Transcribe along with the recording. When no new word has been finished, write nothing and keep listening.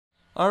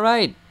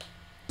Alright,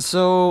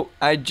 so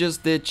I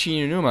just did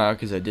TryHardNinja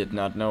because I did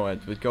not know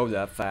it would go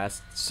that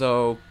fast.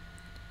 So,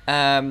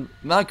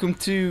 welcome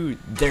to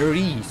the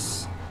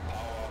Riese,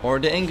 or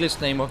the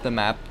English name of the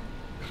map,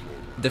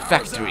 the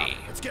factory.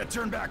 Let's get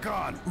turned back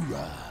on.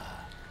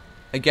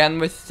 Again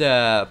with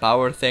the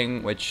power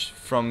thing, which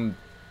from,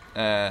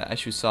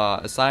 as you saw,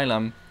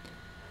 Asylum,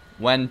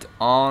 went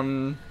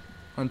on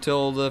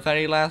until the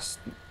very last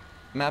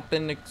map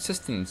in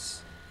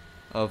existence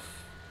of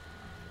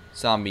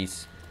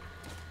zombies.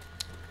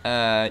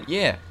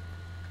 Yeah.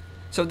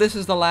 So this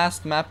is the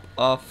last map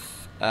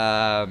of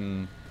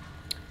the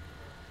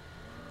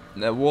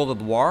World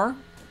at War,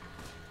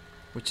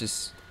 which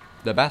is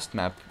the best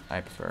map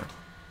I prefer.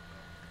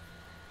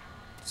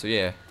 So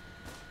yeah,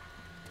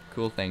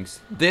 cool things.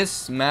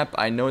 This map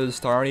I know the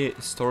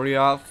story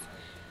of.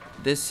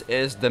 This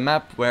is the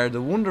map where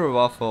the Wonder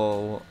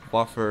Waffle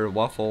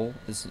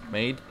is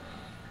made.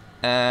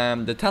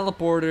 The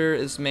teleporter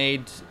is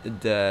made.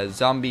 The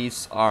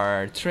zombies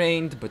are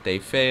trained, but they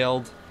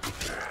failed.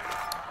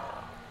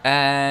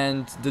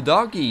 And the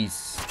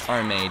doggies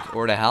are made,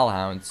 or the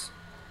hellhounds.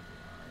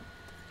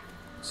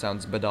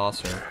 Sounds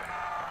badasser,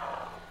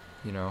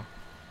 you know.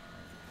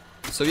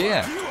 So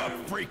yeah, You a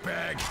freak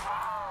bag.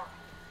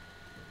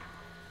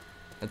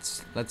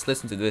 let's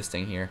listen to this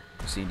thing here.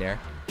 You see there?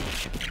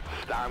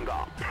 Stand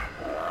up.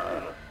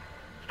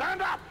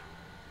 Stand up!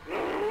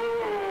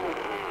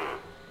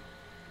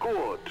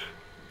 Good.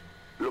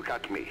 Look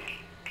at me.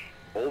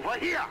 Over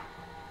here.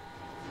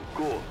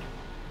 Good.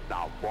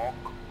 Now walk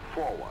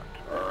forward.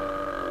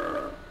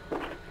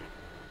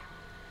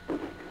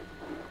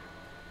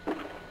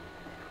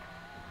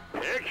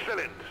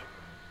 Excellent.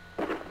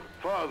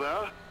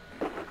 Further.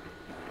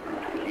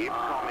 Keep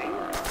coming.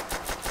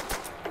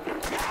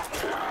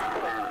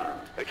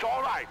 It's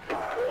all right.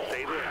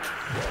 Stay there.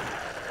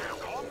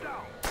 Calm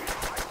down.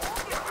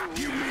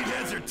 You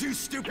meatheads are too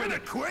stupid to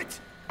quit.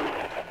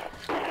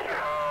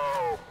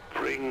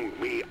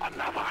 Bring me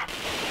another.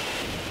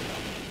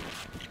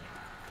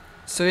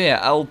 So yeah,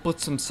 I'll put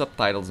some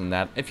subtitles in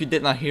that. If you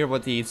did not hear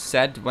what he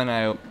said when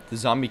the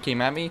zombie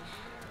came at me,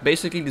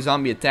 basically the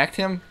zombie attacked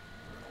him,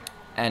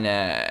 and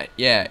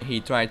yeah, he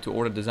tried to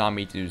order the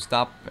zombie to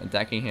stop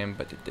attacking him,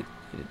 but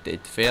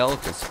it failed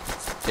because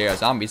they are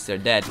zombies, they're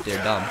dead, they're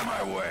Get dumb. out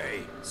of my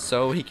way.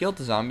 So he killed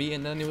the zombie,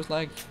 and then he was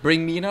like,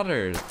 "Bring me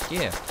another."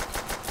 Yeah.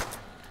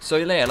 So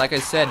yeah, like I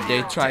said,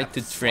 they tried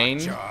to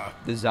train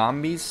the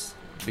zombies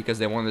because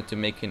they wanted to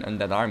make an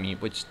undead army,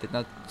 which did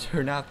not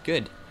turn out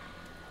good.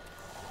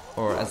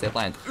 Or as they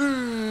planned.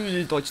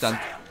 Deutschland.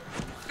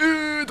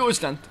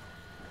 Deutschland.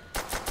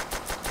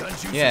 Gun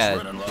juice is Yeah,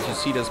 running low. did you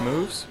see those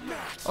moves?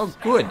 Oh,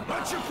 good.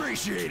 Much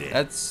appreciated.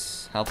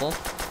 That's helpful.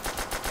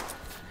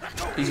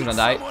 He's Eat gonna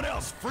die. Someone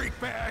else, freak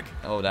bag.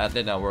 Oh, that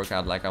did not work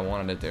out like I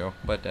wanted it to,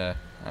 but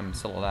I'm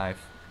still alive.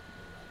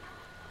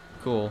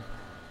 Cool.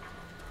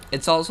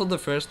 It's also the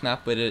first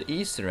map with an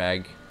Easter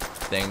egg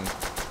thing.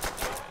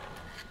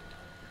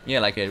 Yeah,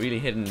 like a really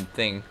hidden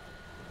thing.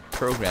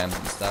 Program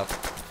and stuff.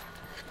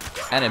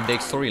 And a big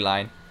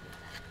storyline.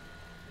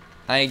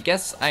 I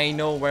guess I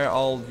know where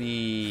all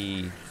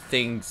the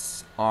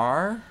things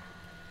are.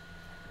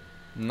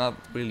 Not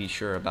really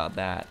sure about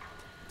that.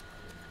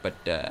 But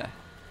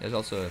there's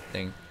also a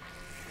thing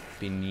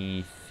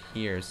beneath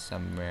here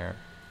somewhere.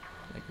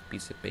 Like a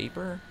piece of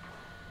paper?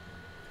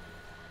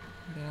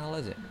 Where the hell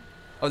is it?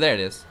 Oh, there it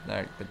is.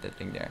 There, put that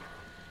thing there.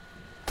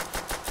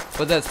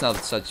 But that's not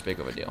such big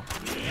of a deal.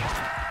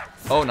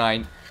 Oh,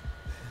 9.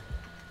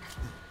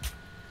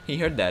 He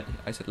heard that.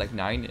 I said like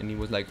 9 and he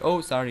was like,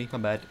 "Oh, sorry, my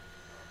bad.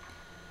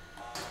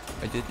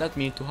 I did not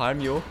mean to harm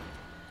you."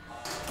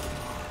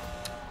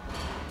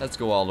 Let's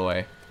go all the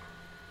way.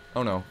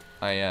 Oh no,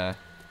 I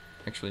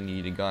actually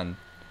need a gun.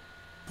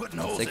 Putting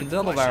Let's holes take a in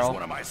double flesh is barrel.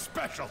 one of my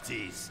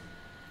specialties.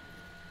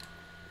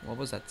 What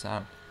was that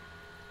sound?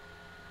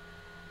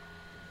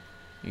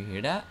 You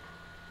hear that?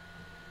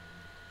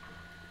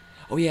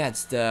 Oh yeah,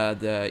 it's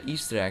the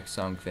Easter egg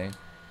song thing.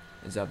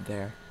 Is up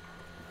there.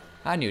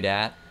 I knew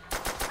that.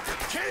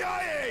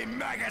 KIA,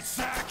 maggot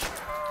sack.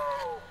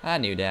 I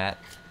knew that.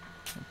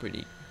 I'm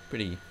pretty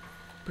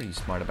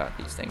smart about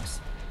these things.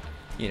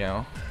 You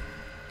know.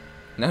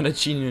 Now that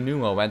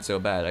TryHardNinja went so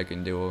bad, I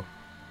can do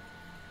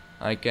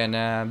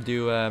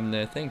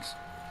the things.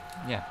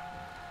 Yeah.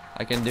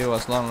 I can do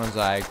as long as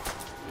I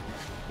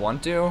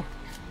want to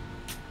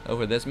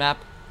over this map.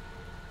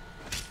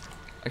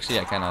 Actually,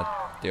 I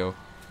cannot do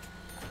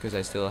because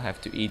I still have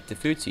to eat the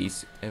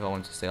foodsies if I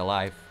want to stay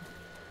alive.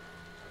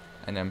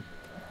 And I'm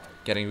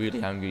getting really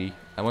hungry.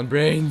 I want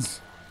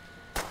brains.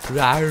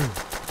 Rawr.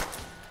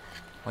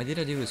 Why did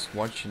I do this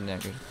watching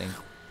everything?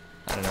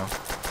 I don't know.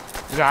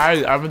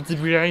 Rawr, I want the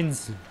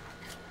brains.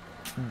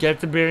 Get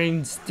the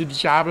brains to the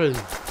shovel.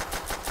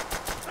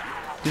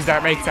 Does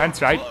that make sense,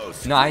 right?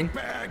 Close, 9.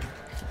 freak bag.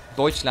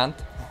 Deutschland.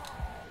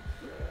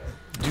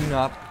 Do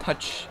not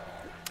touch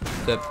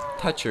the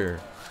toucher.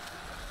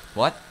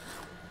 What?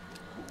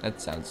 That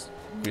sounds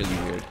really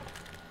weird.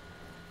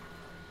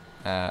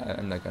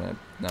 I'm not gonna.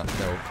 No.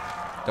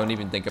 Don't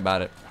even think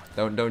about it.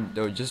 Don't.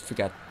 Just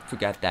forget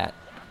that.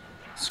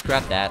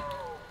 Scrap that.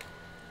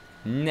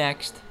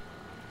 Next.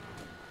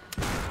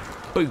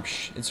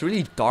 Boosh. It's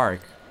really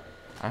dark.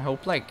 I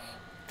hope like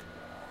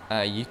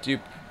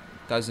YouTube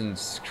doesn't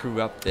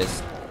screw up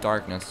this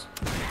darkness.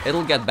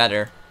 It'll get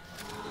better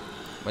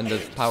when the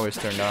power is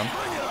turned on.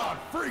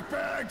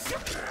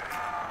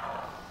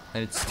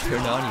 And it's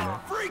turned on, you know.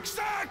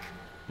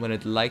 When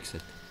it likes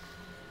it.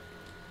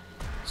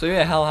 So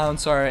yeah,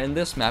 hellhounds are in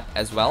this map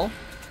as well.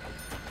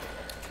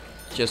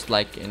 Just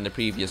like in the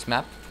previous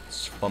map,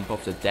 Swamp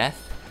of the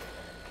Death.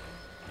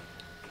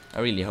 I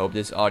really hope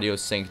this audio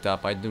is synced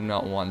up. I do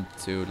not want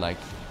to like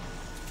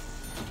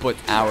put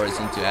hours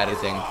into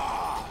editing.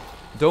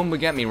 Don't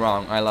get me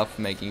wrong, I love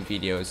making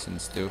videos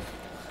and stuff.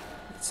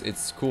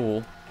 It's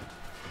cool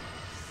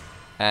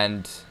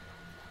and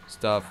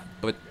stuff,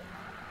 but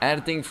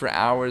editing for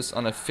hours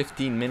on a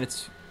 15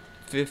 minutes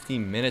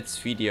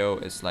video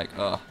is like,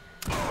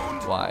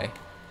 why?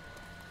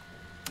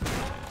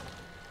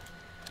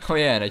 Oh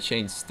yeah, and I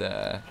changed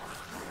the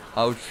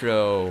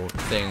outro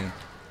thing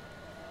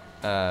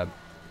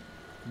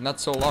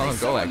not so long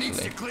ago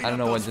actually. I don't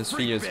know when this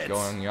video is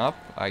going up.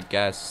 I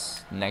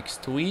guess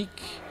next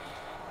week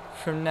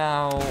from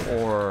now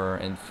or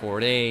in 4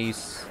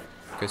 days,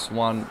 because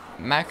one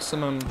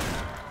maximum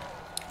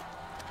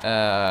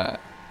yeah,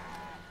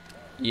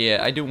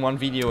 I do one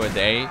video a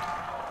day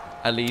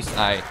at least.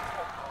 I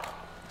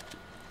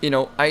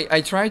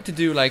try to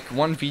do like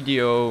one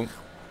video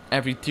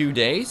every 2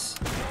 days,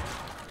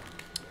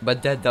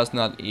 but that does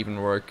not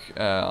even work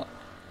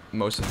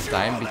most of the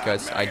time,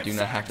 because I do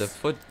not have the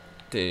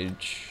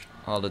footage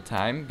all the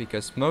time,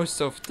 because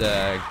most of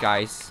the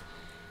guys,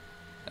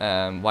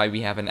 why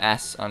we have an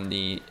S on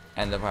the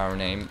end of our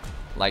name,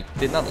 like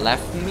did not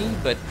left me,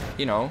 but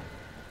you know,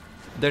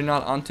 they're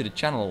not onto the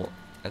channel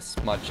as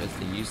much as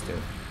they used to.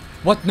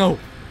 What? No!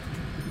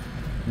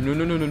 No,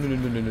 no, no, no, no, no,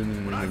 no, no, no,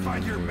 no. When I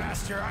find your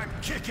master, I'm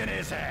kicking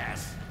his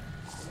ass.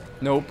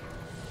 Nope.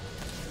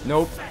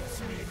 Nope.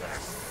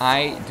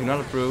 I do not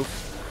approve.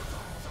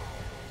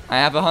 I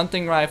have a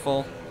hunting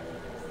rifle.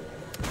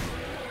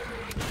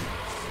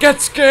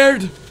 Get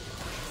scared!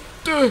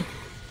 Duh.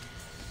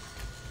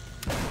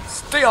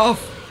 Stay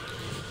off!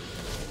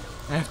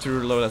 I have to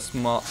reload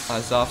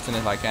as often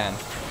if I can.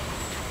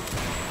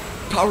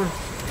 Power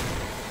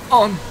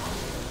on!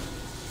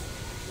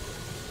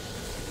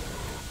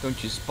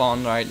 Don't you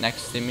spawn right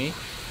next to me.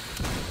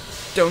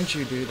 Don't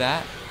you do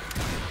that.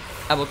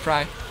 I will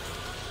cry.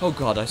 Oh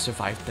god, I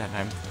survived that.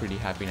 I'm pretty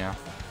happy now.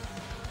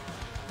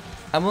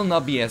 I will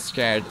not be as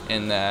scared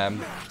in the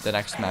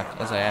next map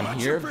as I am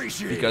here,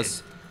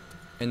 because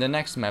in the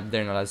next map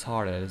they're not as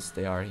hard as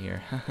they are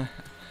here.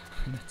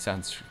 That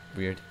sounds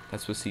weird.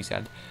 That's what she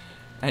said.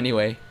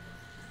 Anyway,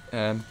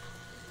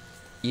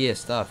 yeah,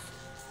 stuff.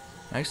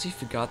 I actually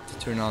forgot to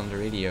turn on the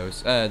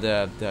radios,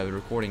 the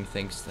recording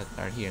things that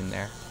are here and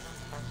there.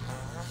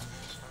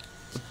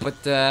 But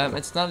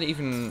it's not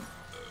even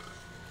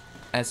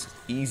as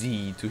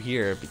easy to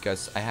hear,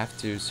 because I have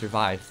to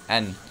survive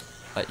and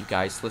let you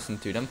guys listen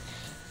to them.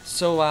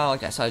 So I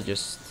guess I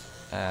just,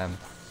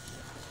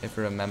 if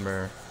I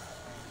remember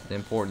the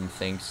important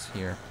things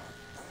here.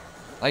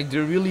 Like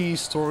the really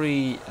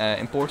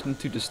important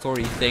to the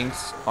story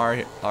things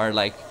are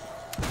like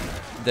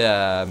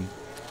the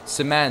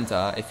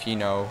Samantha, if you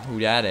know who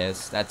that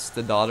is. That's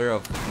the daughter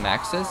of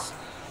Maxis.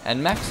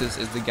 And Maxis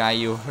is the guy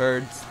you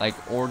heard like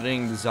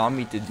ordering the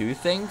zombie to do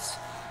things.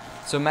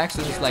 So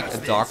Maxis is like a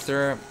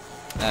doctor,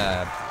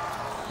 a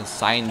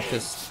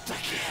scientist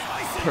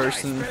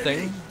person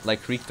thing,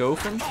 like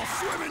Richtofen.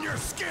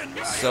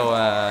 So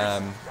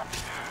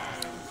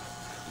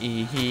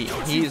he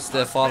is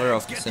the father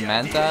of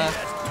Samantha,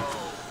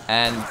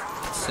 and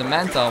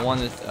Samantha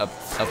wanted a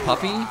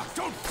puppy,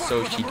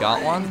 so she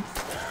got one.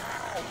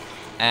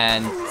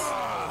 And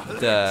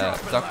the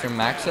Dr.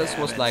 Maxis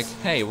was like,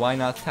 hey, why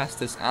not test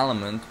this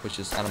element, which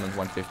is element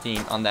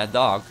 115, on that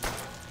dog?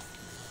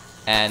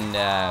 And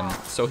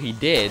so he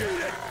did,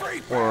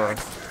 or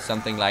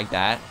something like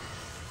that,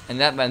 and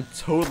that went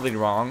totally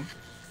wrong.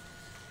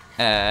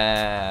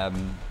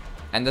 And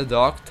the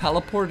dog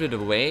teleported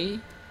away,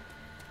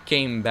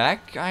 came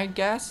back, I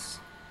guess,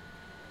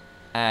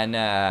 and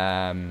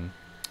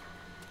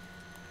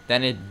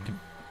then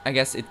I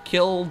guess it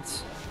killed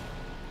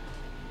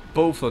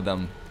both of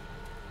them.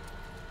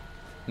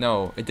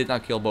 No, it did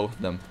not kill both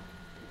of them.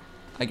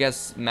 I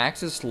guess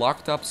Maxis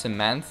locked up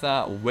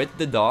Samantha with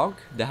the dog,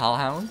 the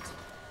hellhound,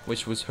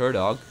 which was her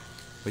dog,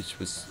 which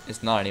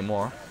is not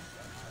anymore.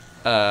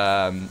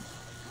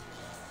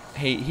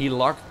 He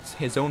locked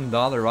his own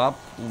daughter up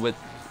with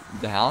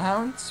the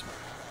hellhounds,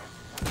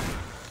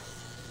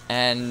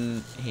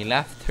 and he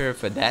left her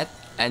for dead,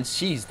 and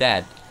she's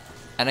dead.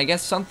 And I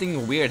guess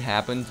something weird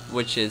happened,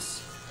 which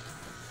is,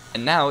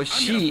 and now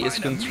she is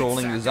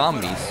controlling the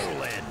zombies.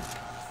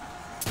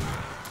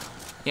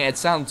 Yeah, it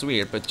sounds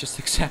weird, but just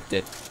accept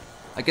it.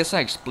 I guess I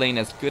explain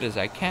as good as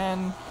I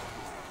can.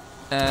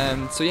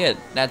 So yeah,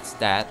 that's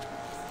that.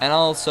 And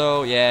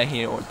also, yeah,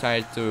 he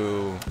tried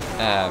to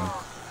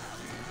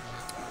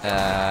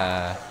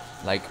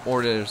like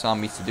order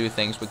zombies to do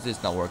things, which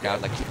did not work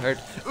out, like you heard.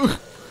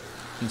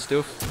 and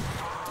stuff.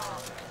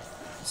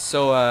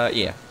 So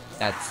yeah,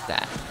 that's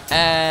that.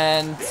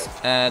 And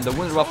the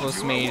Wunderwaffe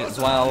was made as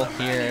well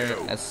here,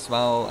 as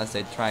well as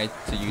they tried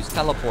to use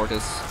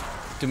teleporters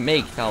to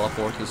make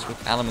teleporters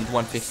with element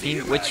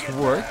 115, which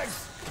worked.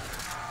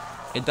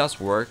 It does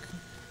work.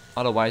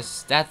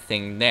 Otherwise, that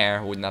thing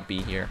there would not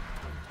be here.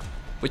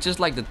 Which is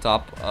like the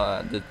top,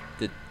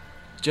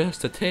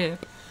 just the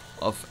tip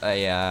of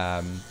a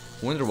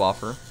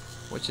Wunderwaffe,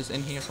 which is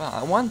in here as well.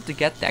 I want to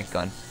get that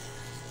gun.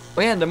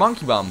 Oh yeah, the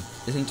monkey bomb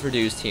is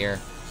introduced here.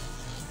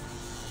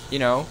 You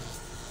know,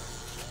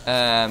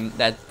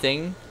 that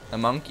thing, a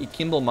monkey,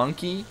 Kimball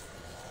monkey,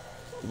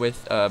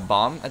 with a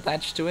bomb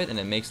attached to it, and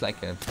it makes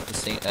like a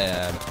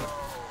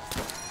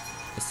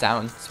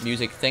sound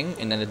music thing,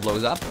 and then it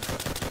blows up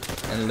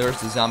and lures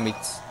the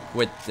zombies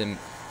with the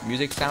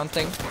music sound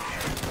thing.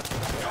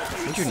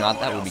 Would you not?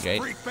 That would be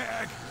great.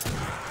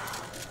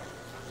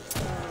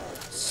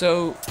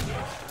 So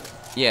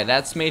yeah,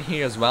 that's made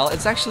here as well.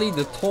 It's actually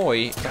the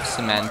toy of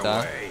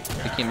Samantha,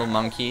 the Kimball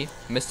monkey,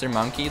 Mr.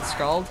 Monkey it's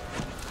called.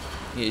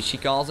 Yeah, she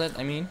calls it,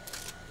 I mean.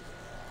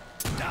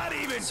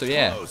 So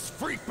yeah,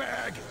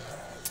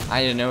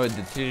 I don't know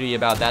the theory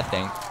about that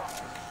thing.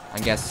 I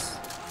guess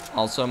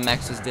also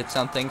Maxis did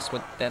some things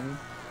with them.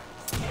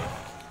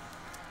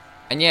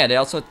 And yeah, they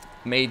also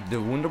made the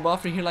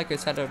Wunderwaffe here, like I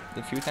said a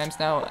few times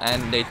now,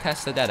 and they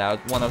tested that out.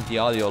 One of the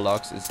audio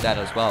logs is that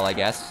as well, I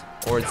guess.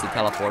 Or it's the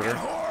teleporter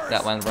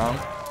that went wrong.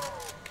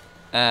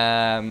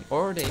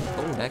 Or they,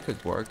 oh, that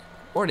could work.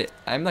 Or they,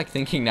 I'm like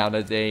thinking now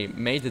that they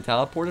made the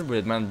teleporter, but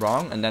it went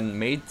wrong, and then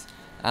made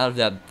out of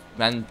that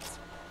went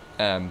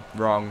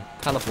wrong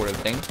teleporter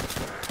thing,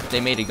 they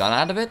made a gun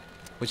out of it,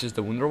 which is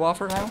the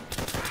Wunderwaffe now.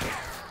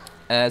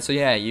 So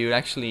yeah, you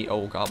actually,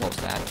 oh god, what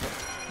was that?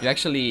 You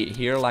actually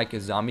hear like a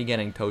zombie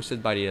getting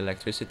toasted by the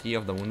electricity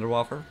of the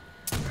Wunderwaffe,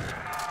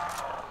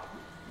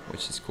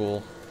 which is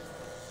cool.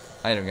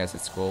 I don't guess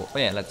it's cool. Oh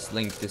yeah, let's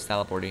link this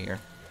teleporter here.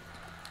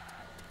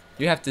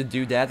 You have to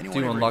do that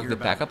to unlock the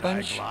Pack-a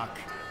Punch,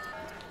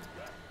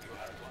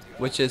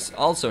 which is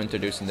also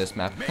introduced in this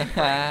map.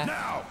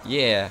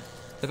 Yeah,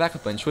 the Pack-a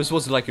Punch, which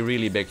was like a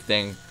really big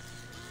thing.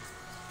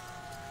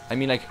 I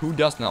mean, like, who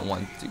does not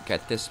want to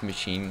get this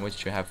machine,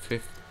 which you have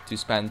to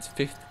spend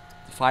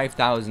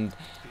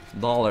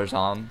 $5,000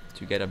 on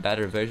to get a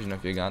better version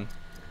of your gun?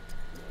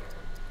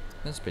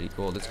 That's pretty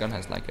cool. This gun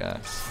has like a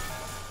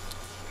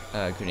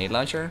grenade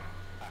launcher,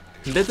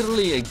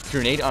 literally a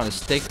grenade on a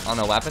stick on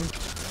a weapon.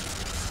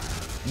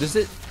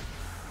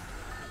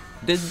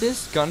 Did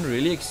this gun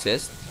really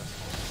exist?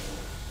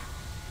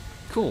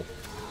 Cool.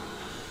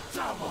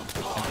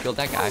 I killed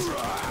that guy.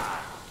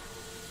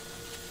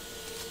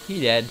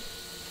 He dead.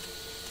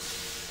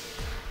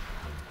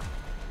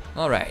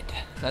 Alright,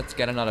 let's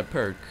get another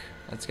perk.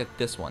 Let's get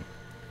this one.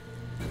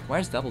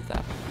 Where's double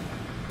tap?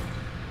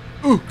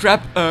 Ooh,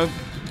 crap!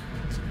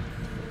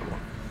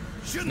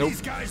 Shouldn't Nope.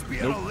 these guys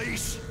be on a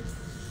leash?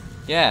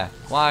 Yeah,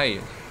 why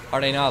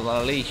are they not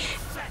on a leash?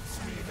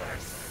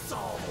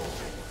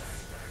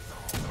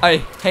 I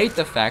hate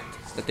the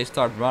fact that they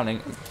start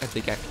running if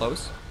they get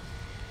close.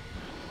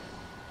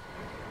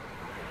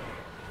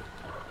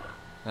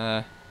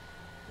 Hi.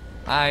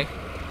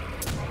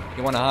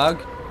 You want a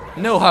hug?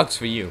 No hugs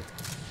for you.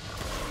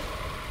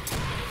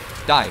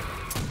 Die.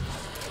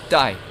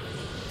 Die.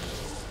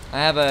 I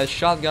have a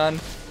shotgun.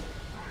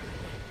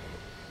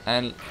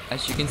 And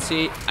as you can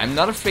see, I'm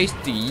not afraid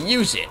to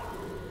use it.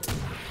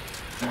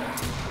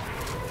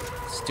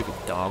 Stupid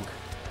dog.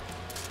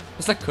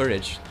 It's like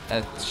Courage,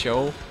 that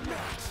show.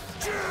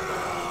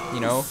 You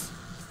know,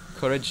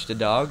 Courage the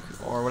dog,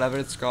 or whatever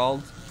it's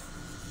called.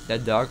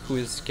 That dog who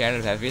is scared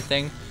of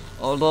everything.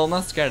 Although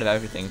not scared of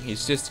everything,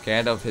 he's just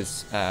scared of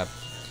his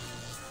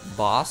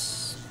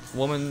boss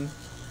woman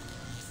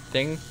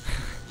thing.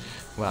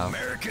 Wow,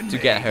 American to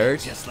get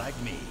hurt. just like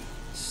me.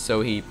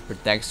 So he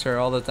protects her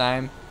all the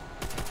time.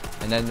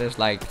 And then there's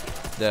like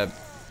the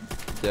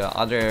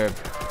other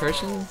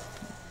person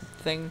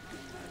thing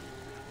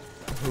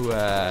who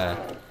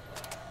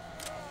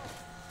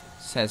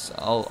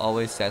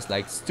always says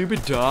like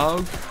stupid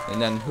dog,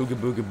 and then hooga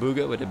booga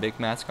booga with a big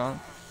mask on.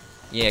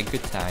 Yeah,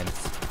 good times.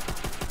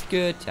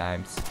 Good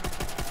times.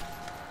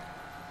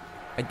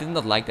 I did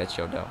not like that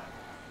show though.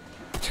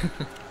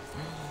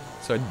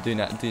 So I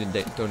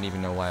don't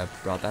even know why I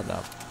brought that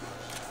up.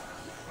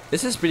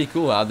 This is pretty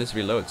cool how this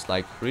reloads,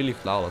 like really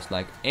flawless,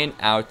 like in,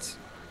 out,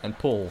 and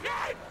pull.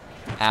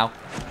 Ow.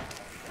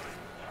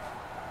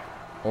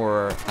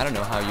 Or I don't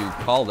know how you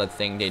call that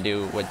thing they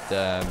do with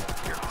the,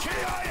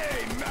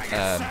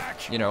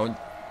 you know,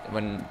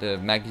 when the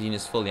magazine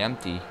is fully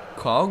empty.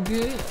 Cog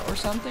or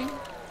something?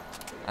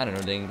 I don't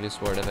know the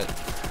English word of it.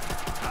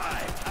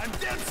 Hi, I'm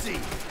Dempsey,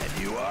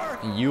 and you are?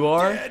 You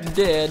are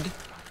dead.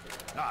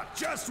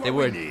 Just what They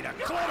were- we need, a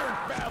cluttered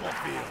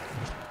battlefield.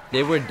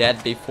 They were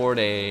dead before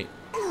they,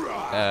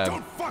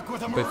 Don't fuck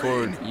with a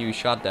before Marine. you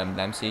shot them,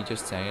 Dempsey.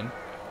 Just saying.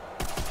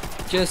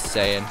 Just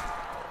saying.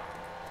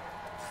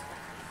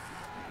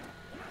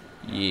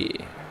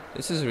 Yeah.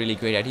 This is a really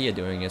great idea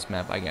doing this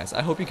map, I guess.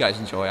 I hope you guys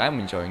enjoy. I'm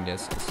enjoying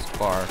this as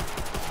far.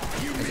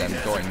 as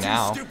I'm going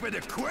now. Stupid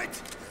to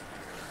quit?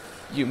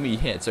 You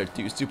meatheads are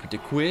too stupid to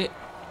quit.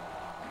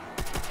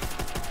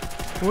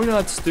 We're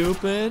not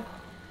stupid.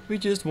 We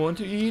just want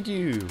to eat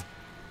you.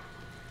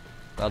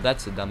 Well,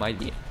 that's a dumb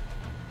idea.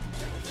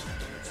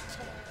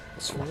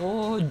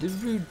 So the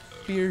root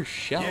beer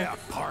shelf. Yeah,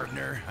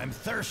 partner. I'm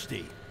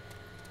thirsty.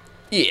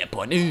 Yeah,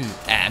 partner.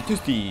 I'm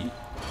thirsty.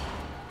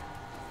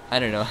 I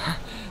don't know.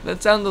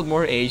 That sounded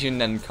more Asian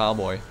than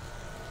cowboy.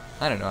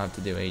 I don't know how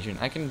to do Asian.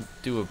 I can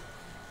do a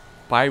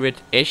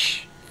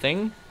pirate-ish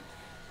thing.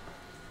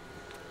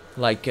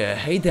 Like,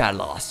 hey there,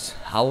 Lost.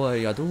 How are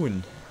you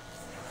doing?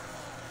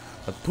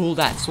 Pull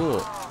that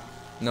sword.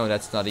 No,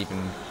 that's not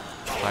even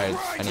pirate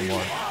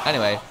anymore.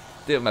 Anyway,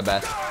 did my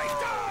best.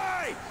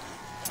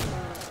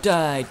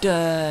 Die,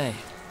 die.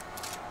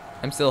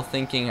 I'm still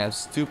thinking how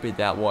stupid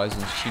that was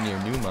in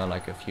Shinya Numa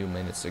like a few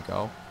minutes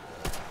ago.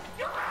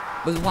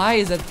 But why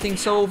is that thing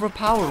so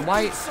overpowered?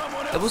 Why?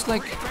 It was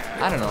like,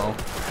 I don't know.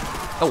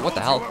 Oh, what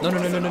the hell? No,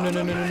 no, no, no, no, no,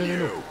 no, no, no,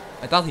 no, no.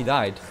 I thought he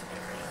died.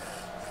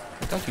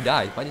 I thought you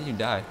died. Why did you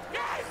die?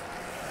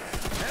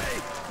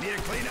 Hey, need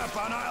to clean up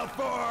on aisle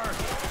 4.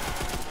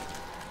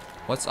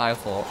 What's aisle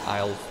 4?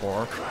 Aisle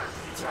 4?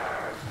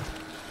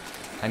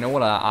 I know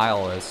what an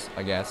aisle is,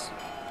 I guess.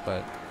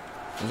 But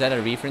is that a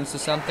reference to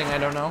something? I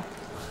don't know.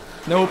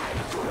 Nope.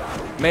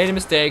 Made a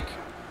mistake.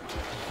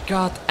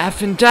 God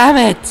effing damn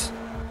it!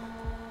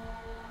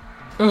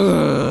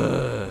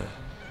 For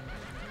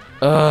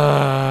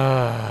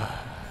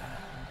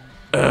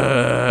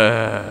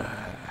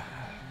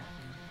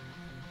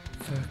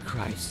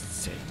Christ's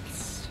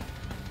sakes.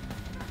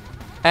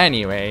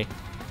 Anyway.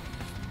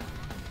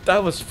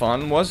 That was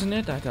fun, wasn't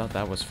it? I thought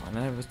that was fun.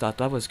 I thought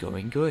that was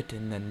going good.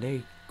 And then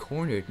they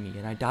cornered me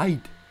and I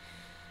died.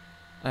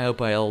 I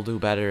hope I'll do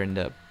better in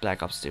the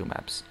Black Ops 2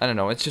 maps. I don't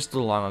know, it's just too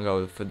long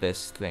ago for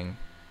this thing.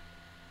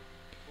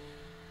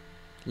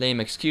 Lame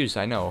excuse,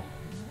 I know.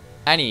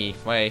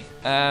 Anyway,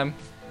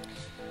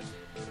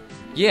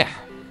 yeah.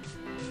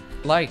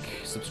 Like,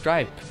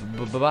 subscribe.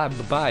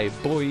 Bye,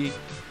 boy.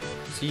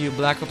 See you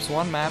Black Ops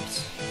 1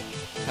 maps.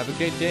 Have a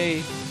great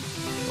day.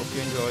 Hope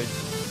you enjoyed.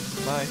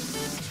 Bye.